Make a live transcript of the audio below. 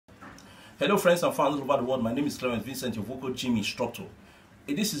Hello friends and fans all over the world. My name is Clement Vincent, your vocal gym instructor.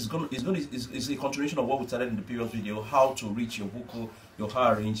 This is a continuation of what we started in the previous video, how to reach your vocal, your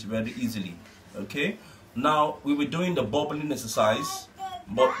higher range very easily. Okay. Now we were doing the bubbling exercise,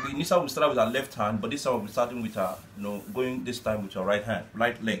 but we started with our left hand, but this time we'll be starting with our, going this time with your right hand,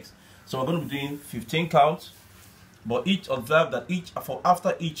 right legs. So we're going to be doing 15 counts, but observe that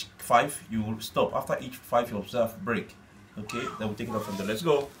after each 5 you will stop. After each 5 you observe break. Okay. Then we'll take it up from there. Let's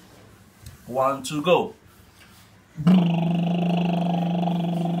go. 1, 2, go.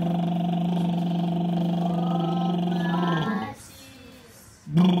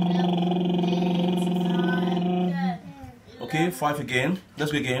 Okay, 5 again.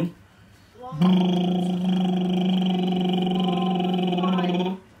 Let's go again.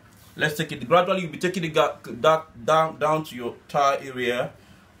 Let's take it gradually. You'll be taking it down to your thigh area.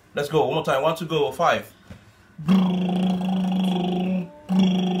 Let's go one more time. 1, 2, go. 5.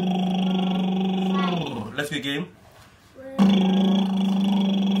 Let's go again.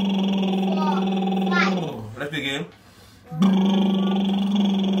 Let's go again.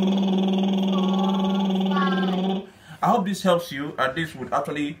 I hope this helps you, and this would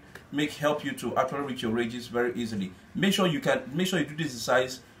actually help you to actually reach your ranges very easily. Make sure you do this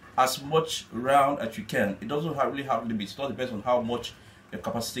exercise as much round as you can. It doesn't really have limits. It all depends on how much your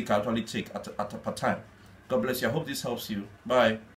capacity can actually take at a time. God bless you. I hope this helps you. Bye.